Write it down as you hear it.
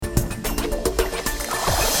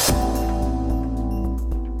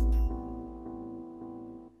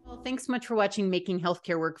Thanks so much for watching Making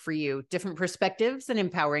Healthcare Work for You, Different Perspectives and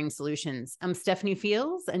Empowering Solutions. I'm Stephanie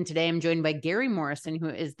Fields, and today I'm joined by Garry Morrison, who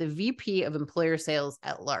is the VP of Employer Sales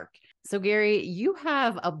at Lark. So Garry, you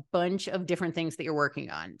have a bunch of different things that you're working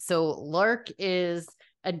on. So Lark is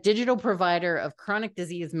a digital provider of chronic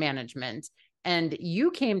disease management. And you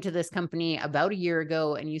came to this company about a year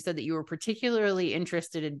ago, and you said that you were particularly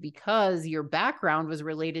interested because your background was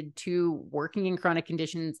related to working in chronic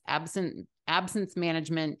conditions, absence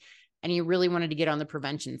management, and you really wanted to get on the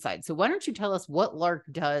prevention side. So why don't you tell us what Lark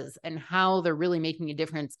does and how they're really making a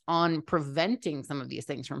difference on preventing some of these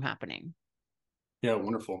things from happening? Yeah,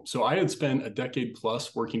 wonderful. So I had spent a decade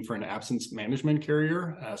plus working for an absence management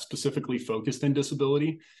carrier, specifically focused in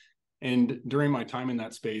disability. And during my time in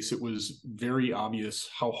that space, it was very obvious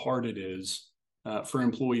how hard it is for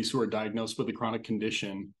employees who are diagnosed with a chronic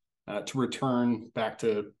condition to return back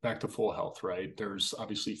to full health, right? There's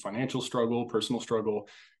obviously financial struggle, personal struggle.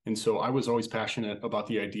 And so I was always passionate about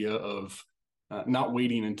the idea of not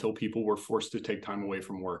waiting until people were forced to take time away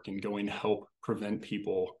from work and going to help prevent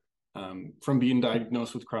people from being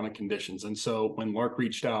diagnosed with chronic conditions. And so when Lark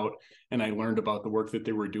reached out and I learned about the work that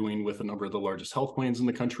they were doing with a number of the largest health plans in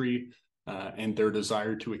the country and their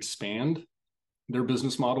desire to expand their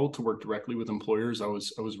business model to work directly with employers, I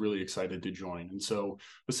was really excited to join. And so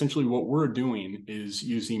essentially what we're doing is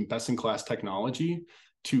using best-in-class technology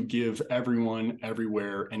to give everyone,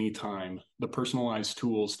 everywhere, anytime, the personalized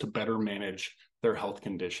tools to better manage their health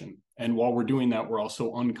condition. And while we're doing that, we're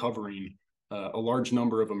also uncovering a large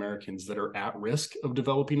number of Americans that are at risk of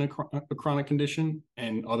developing a chronic condition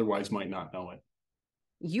and otherwise might not know it.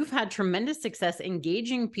 You've had tremendous success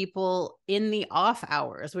engaging people in the off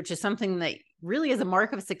hours, which is something that really is a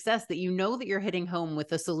mark of success, that you know that you're hitting home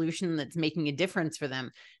with a solution that's making a difference for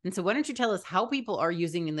them. And so why don't you tell us how people are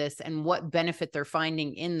using this and what benefit they're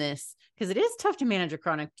finding in this? Because it is tough to manage a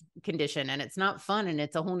chronic condition and it's not fun and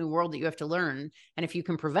it's a whole new world that you have to learn. And if you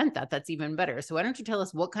can prevent that, that's even better. So why don't you tell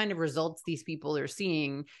us what kind of results these people are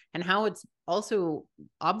seeing and how it's also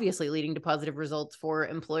obviously leading to positive results for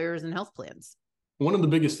employers and health plans? One of the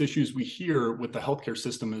biggest issues we hear with the healthcare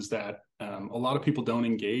system is that a lot of people don't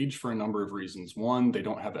engage for a number of reasons. One, they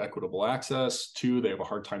don't have equitable access. Two, they have a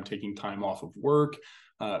hard time taking time off of work.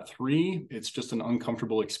 Three, it's just an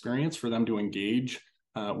uncomfortable experience for them to engage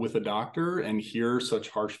with a doctor and hear such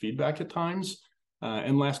harsh feedback at times.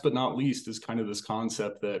 And last but not least is kind of this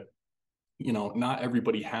concept that, you know, not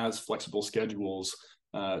everybody has flexible schedules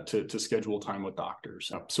to schedule time with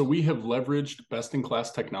doctors. So we have leveraged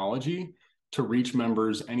best-in-class technology to reach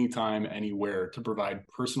members anytime, anywhere, to provide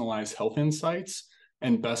personalized health insights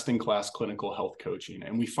and best-in-class clinical health coaching.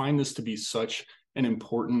 And we find this to be such an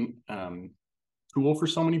important tool for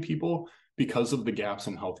so many people because of the gaps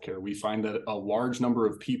in healthcare. We find that a large number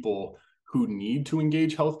of people who need to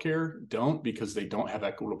engage healthcare don't, because they don't have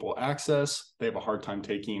equitable access, they have a hard time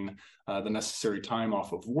taking the necessary time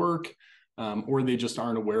off of work, or they just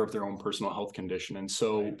aren't aware of their own personal health condition. And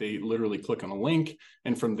so they literally click on a link,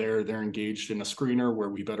 and from there, they're engaged in a screener where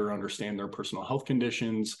we better understand their personal health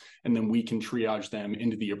conditions, and then we can triage them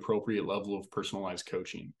into the appropriate level of personalized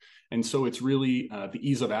coaching. And so it's really the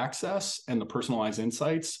ease of access and the personalized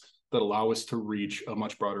insights that allow us to reach a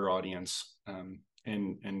much broader audience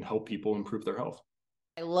and help people improve their health.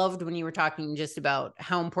 I loved when you were talking just about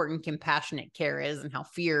how important compassionate care is and how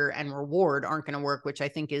fear and reward aren't going to work, which I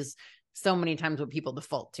think is so many times what people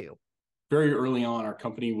default to. Very early on, our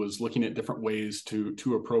company was looking at different ways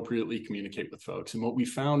to appropriately communicate with folks. And what we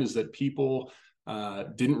found is that people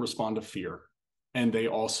didn't respond to fear. And they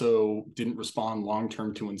also didn't respond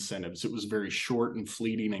long-term to incentives. It was very short and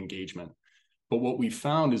fleeting engagement. But what we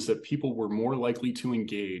found is that people were more likely to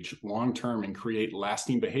engage long-term and create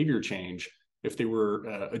lasting behavior change if they were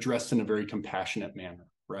addressed in a very compassionate manner,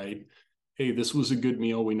 right? Hey, this was a good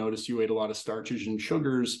meal. We noticed you ate a lot of starches and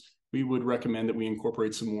sugars. We would recommend that we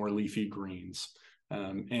incorporate some more leafy greens.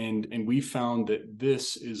 And we found that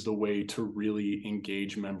this is the way to really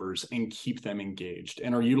engage members and keep them engaged.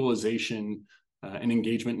 And our utilization and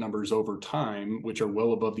engagement numbers over time, which are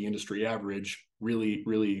well above the industry average,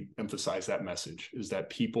 really emphasize that message, is that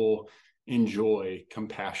people enjoy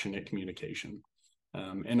compassionate communication.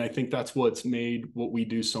 And I think that's what's made what we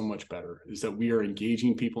do so much better, is that we are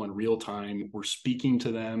engaging people in real time. We're speaking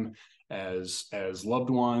to them as loved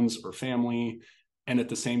ones or family. And at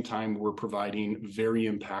the same time, we're providing very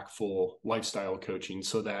impactful lifestyle coaching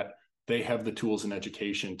so that they have the tools and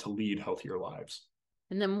education to lead healthier lives.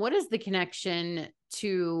 And then what is the connection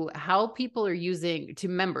to how people are using, to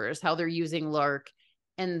members, how they're using Lark,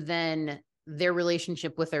 and then their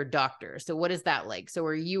relationship with their doctor. So what is that like? So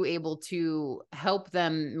are you able to help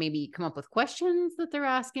them maybe come up with questions that they're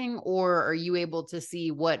asking, or are you able to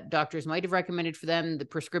see what doctors might have recommended for them, the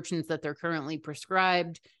prescriptions that they're currently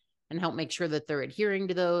prescribed, and help make sure that they're adhering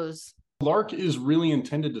to those? Lark is really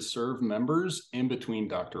intended to serve members in between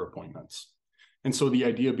doctor appointments. And so the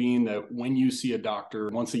idea being that when you see a doctor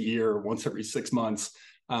once a year, once every 6 months,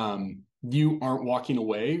 you aren't walking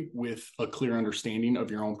away with a clear understanding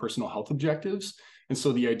of your own personal health objectives. And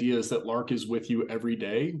so the idea is that Lark is with you every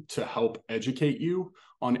day to help educate you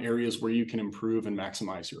on areas where you can improve and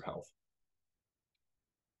maximize your health.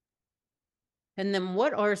 And then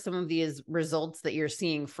what are some of these results that you're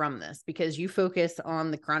seeing from this? Because you focus on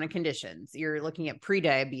the chronic conditions. You're looking at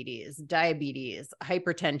prediabetes, diabetes,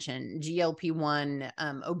 hypertension, GLP-1,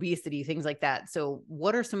 obesity, things like that. So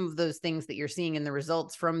what are some of those things that you're seeing in the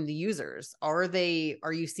results from the users? Are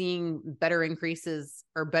you seeing better increases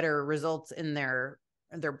or better results in their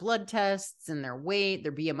blood tests and their weight,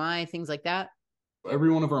 their BMI, things like that?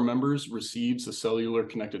 Every one of our members receives a cellular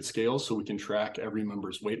connected scale so we can track every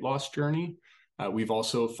member's weight loss journey. We've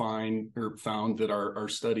also found that our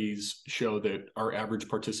studies show that our average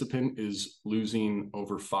participant is losing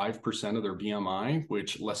over 5% of their BMI,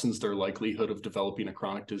 which lessens their likelihood of developing a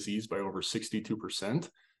chronic disease by over 62%.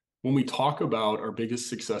 When we talk about our biggest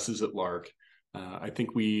successes at Lark, I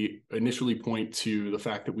think we initially point to the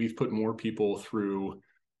fact that we've put more people through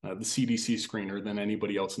the CDC screener than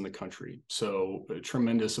anybody else in the country. So a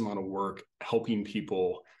tremendous amount of work helping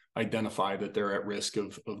people identify that they're at risk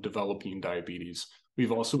of developing diabetes.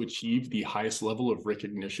 We've also achieved the highest level of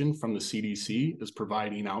recognition from the CDC as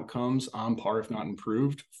providing outcomes on par, if not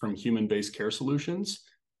improved, from human-based care solutions.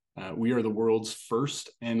 We are the world's first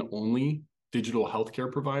and only digital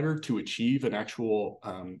healthcare provider to achieve an actual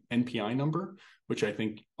NPI number, which I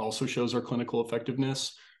think also shows our clinical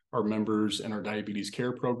effectiveness. Our members in our diabetes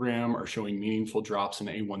care program are showing meaningful drops in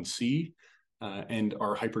A1C. And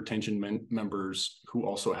our hypertension members who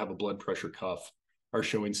also have a blood pressure cuff are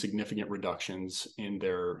showing significant reductions in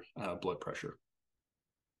their blood pressure.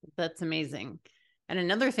 That's amazing. And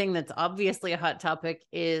another thing that's obviously a hot topic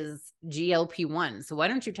is GLP-1. So why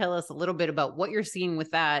don't you tell us a little bit about what you're seeing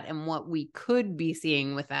with that and what we could be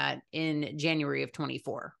seeing with that in January of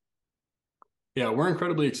 24? Yeah, we're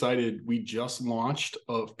incredibly excited. We just launched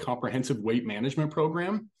a comprehensive weight management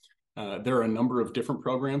program. There are a number of different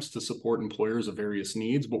programs to support employers of various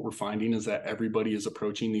needs. What we're finding is that everybody is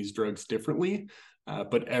approaching these drugs differently,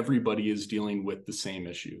 but everybody is dealing with the same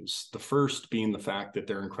issues. The first being the fact that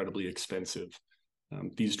they're incredibly expensive.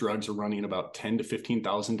 These drugs are running about $10,000 to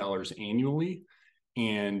 $15,000 annually,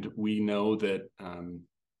 and we know that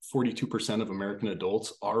 42% of American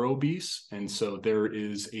adults are obese, and so there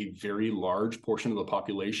is a very large portion of the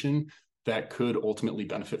population that could ultimately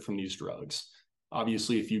benefit from these drugs.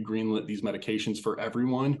 Obviously, if you greenlit these medications for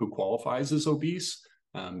everyone who qualifies as obese,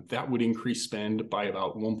 that would increase spend by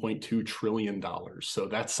about $1.2 trillion. So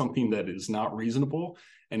that's something that is not reasonable,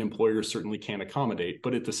 and employers certainly can't accommodate.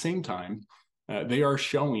 But at the same time, they are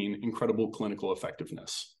showing incredible clinical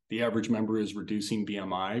effectiveness. The average member is reducing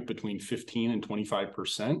BMI between 15 and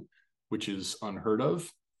 25%, which is unheard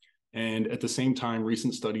of. And at the same time,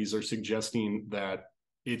 recent studies are suggesting that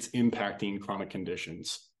it's impacting chronic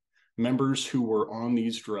conditions. Members who were on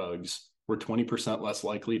these drugs were 20% less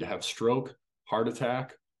likely to have stroke, heart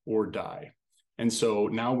attack, or die. And so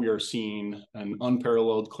now we are seeing an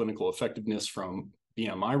unparalleled clinical effectiveness from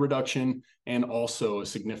BMI reduction and also a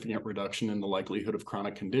significant reduction in the likelihood of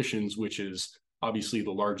chronic conditions, which is obviously the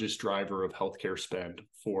largest driver of healthcare spend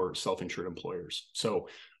for self-insured employers. So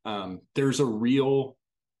there's a real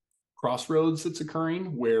crossroads that's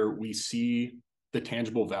occurring where we see the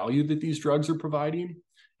tangible value that these drugs are providing,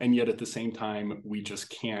 and yet at the same time, we just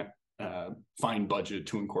can't find budget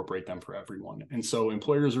to incorporate them for everyone. And so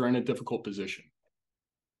employers are in a difficult position.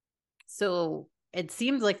 So it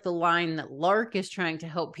seems like the line that Lark is trying to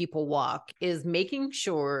help people walk is making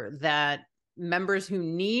sure that members who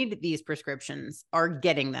need these prescriptions are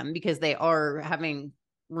getting them because they are having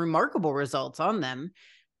remarkable results on them,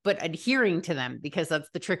 but adhering to them because that's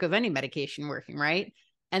the trick of any medication working, right?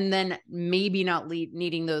 And then maybe not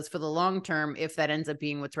needing those for the long term if that ends up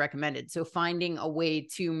being what's recommended. So finding a way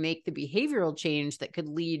to make the behavioral change that could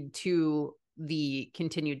lead to the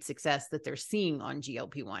continued success that they're seeing on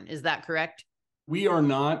GLP-1. Is that correct? We are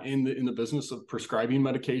not in the business of prescribing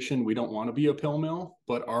medication. We don't want to be a pill mill,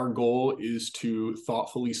 but our goal is to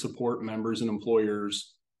thoughtfully support members and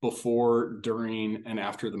employers before, during, and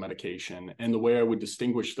after the medication. And the way I would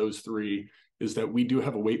distinguish those three is that we do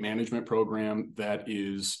have a weight management program that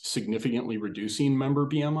is significantly reducing member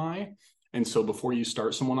BMI. And so before you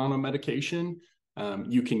start someone on a medication,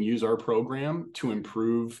 you can use our program to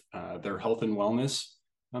improve their health and wellness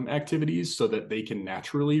activities so that they can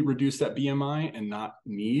naturally reduce that BMI and not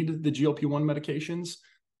need the GLP-1 medications.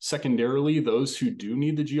 Secondarily, those who do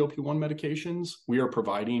need the GLP-1 medications, we are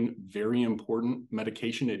providing very important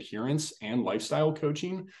medication adherence and lifestyle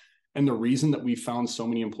coaching. And the reason that we found so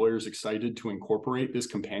many employers excited to incorporate this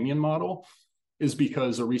companion model is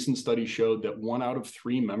because a recent study showed that 1 out of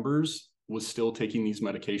 3 members was still taking these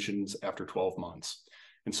medications after 12 months.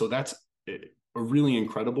 And so that's a really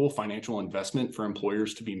incredible financial investment for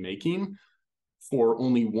employers to be making for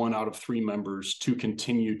only 1 out of 3 members to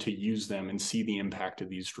continue to use them and see the impact of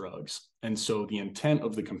these drugs. And so the intent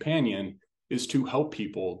of the companion is to help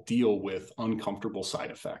people deal with uncomfortable side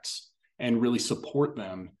effects and really support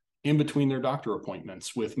them in between their doctor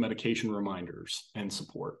appointments with medication reminders and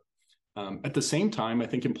support. At the same time, I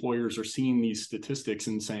think employers are seeing these statistics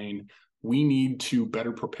and saying, we need to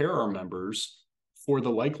better prepare our members for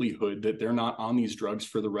the likelihood that they're not on these drugs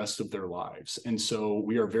for the rest of their lives. And so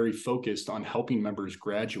we are very focused on helping members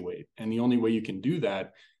graduate. And the only way you can do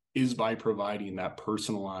that is by providing that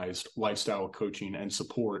personalized lifestyle coaching and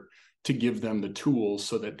support to give them the tools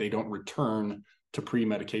so that they don't return to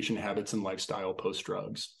pre-medication habits and lifestyle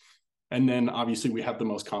post-drugs. And then obviously we have the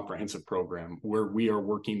most comprehensive program where we are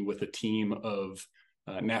working with a team of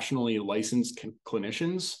nationally licensed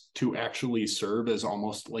clinicians to actually serve as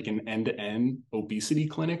almost like an end-to-end obesity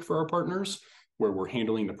clinic for our partners, where we're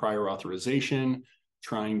handling the prior authorization,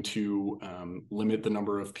 trying to limit the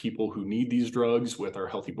number of people who need these drugs with our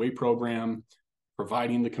healthy weight program,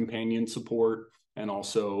 providing the companion support, and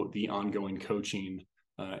also the ongoing coaching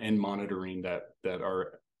and monitoring that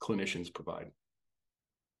our clinicians provide.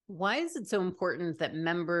 Why is it so important that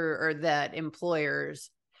that employers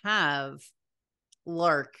have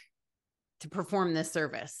Lark to perform this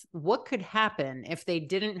service? What could happen if they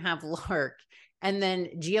didn't have Lark and then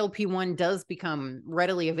GLP-1 does become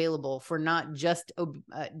readily available for not just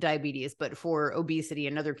diabetes, but for obesity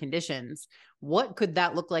and other conditions? What could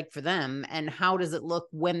that look like for them? And how does it look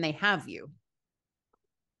when they have you?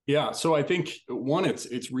 Yeah, so I think one,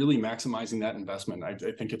 it's really maximizing that investment. I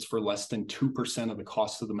think it's for less than 2% of the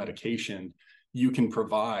cost of the medication. You can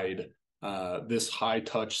provide this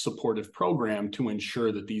high-touch supportive program to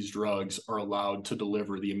ensure that these drugs are allowed to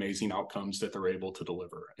deliver the amazing outcomes that they're able to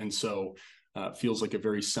deliver. And so it feels like a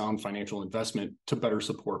very sound financial investment to better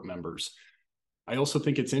support members. I also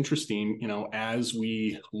think it's interesting, as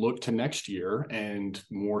we look to next year and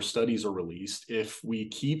more studies are released, if we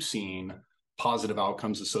keep seeing positive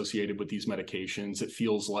outcomes associated with these medications, it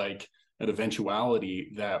feels like an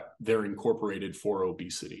eventuality that they're incorporated for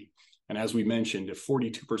obesity. And as we mentioned, if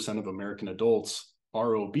 42% of American adults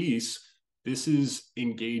are obese, this is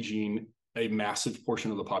engaging a massive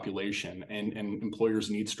portion of the population, and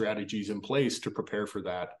employers need strategies in place to prepare for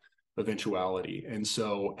that eventuality. And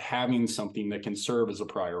so having something that can serve as a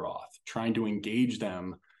prior auth, trying to engage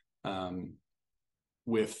them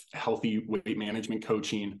with healthy weight management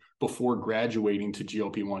coaching before graduating to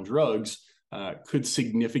GLP-1 drugs could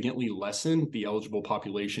significantly lessen the eligible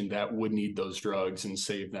population that would need those drugs and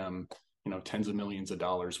save them, tens of millions of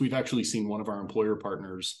dollars. We've actually seen one of our employer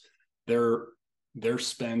partners, their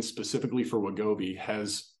spend specifically for Wegovy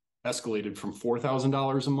has escalated from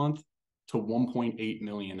 $4,000 a month to $1.8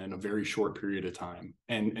 million in a very short period of time.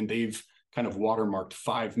 And they've kind of watermarked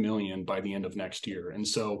 5 million by the end of next year. And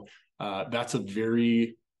so that's a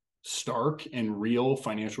very stark and real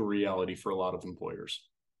financial reality for a lot of employers.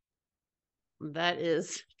 That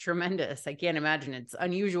is tremendous. I can't imagine. It's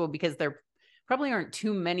unusual because there probably aren't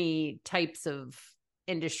too many types of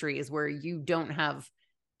industries where you don't have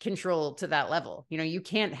control to that level. You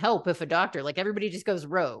can't help if a doctor, like everybody just goes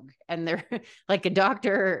rogue and they're like, a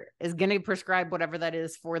doctor is going to prescribe whatever that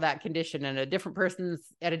is for that condition, and a different person's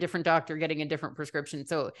at a different doctor getting a different prescription.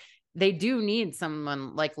 So they do need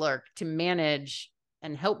someone like Lark to manage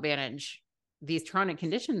and help manage these chronic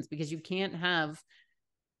conditions, because you can't have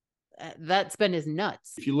that spend is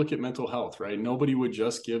nuts. If you look at mental health, right? Nobody would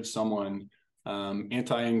just give someone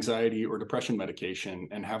anti-anxiety or depression medication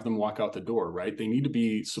and have them walk out the door, right? They need to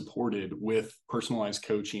be supported with personalized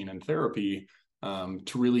coaching and therapy to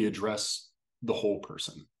really address the whole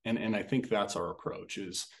person. And I think that's our approach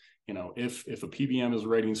is, if a PBM is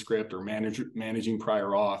writing script or managing prior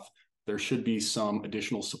auth, there should be some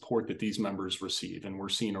additional support that these members receive. And we're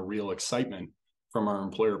seeing a real excitement from our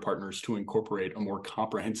employer partners to incorporate a more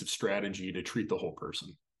comprehensive strategy to treat the whole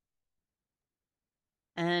person.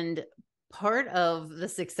 And part of the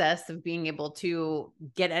success of being able to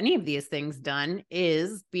get any of these things done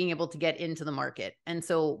is being able to get into the market. And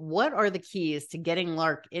so what are the keys to getting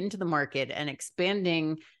Lark into the market and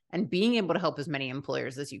expanding and being able to help as many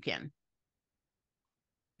employers as you can?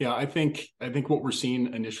 Yeah, I think what we're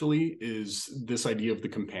seeing initially is this idea of the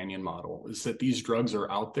companion model, is that these drugs are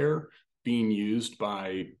out there being used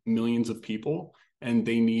by millions of people, and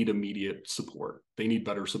they need immediate support. They need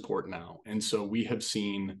better support now. And so we have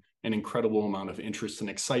seen an incredible amount of interest and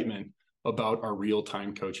excitement about our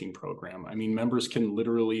real-time coaching program. I mean, members can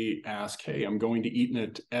literally ask, hey, I'm going to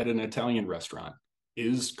eat at an Italian restaurant.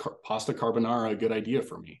 Is pasta carbonara a good idea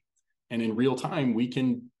for me? And in real time, we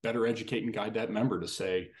can better educate and guide that member to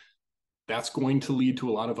say, that's going to lead to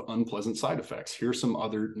a lot of unpleasant side effects. Here's some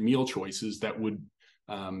other meal choices that would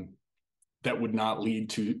not lead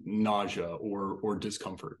to nausea or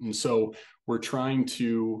discomfort. And so we're trying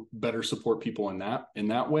to better support people in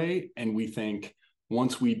that way. And we think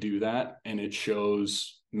once we do that and it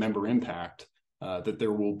shows member impact, that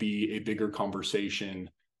there will be a bigger conversation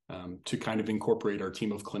to kind of incorporate our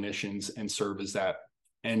team of clinicians and serve as that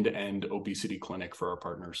end-to-end obesity clinic for our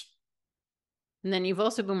partners. And then you've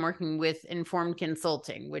also been working with Informed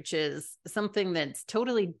Consulting, which is something that's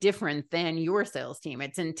totally different than your sales team.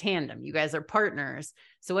 It's in tandem. You guys are partners.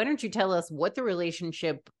 So why don't you tell us what the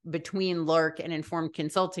relationship between Lark and Informed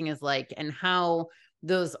Consulting is like, and how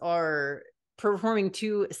those are performing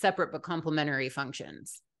two separate but complementary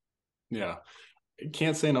functions? Yeah, I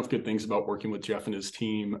can't say enough good things about working with Jeff and his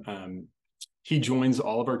team. He joins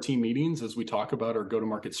all of our team meetings as we talk about our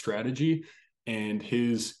go-to-market strategy, and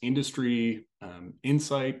his industry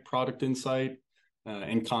insight, product insight,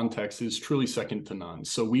 and context is truly second to none.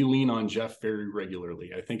 So we lean on Jeff very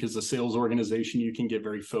regularly. I think as a sales organization, you can get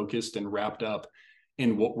very focused and wrapped up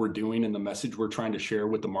in what we're doing and the message we're trying to share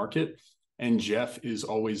with the market. And Jeff is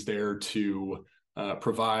always there to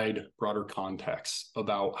provide broader context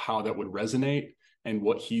about how that would resonate and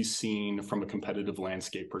what he's seen from a competitive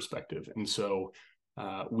landscape perspective. And so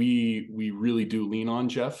we really do lean on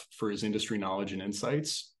Jeff for his industry knowledge and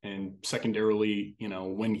insights. And secondarily,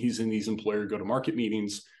 when he's in these employer go-to-market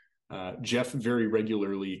meetings, Jeff very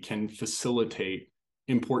regularly can facilitate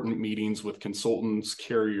important meetings with consultants,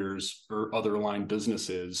 carriers, or other line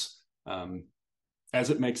businesses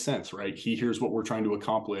as it makes sense, right? He hears what we're trying to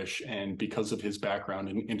accomplish. And because of his background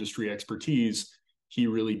and industry expertise, he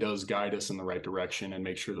really does guide us in the right direction and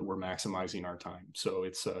make sure that we're maximizing our time. So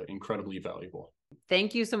it's incredibly valuable.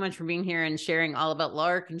 Thank you so much for being here and sharing all about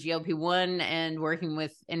Lark and GLP-1 and working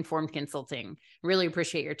with Informed Consulting. Really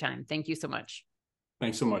appreciate your time. Thank you so much.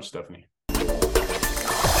 Thanks so much, Stephanie.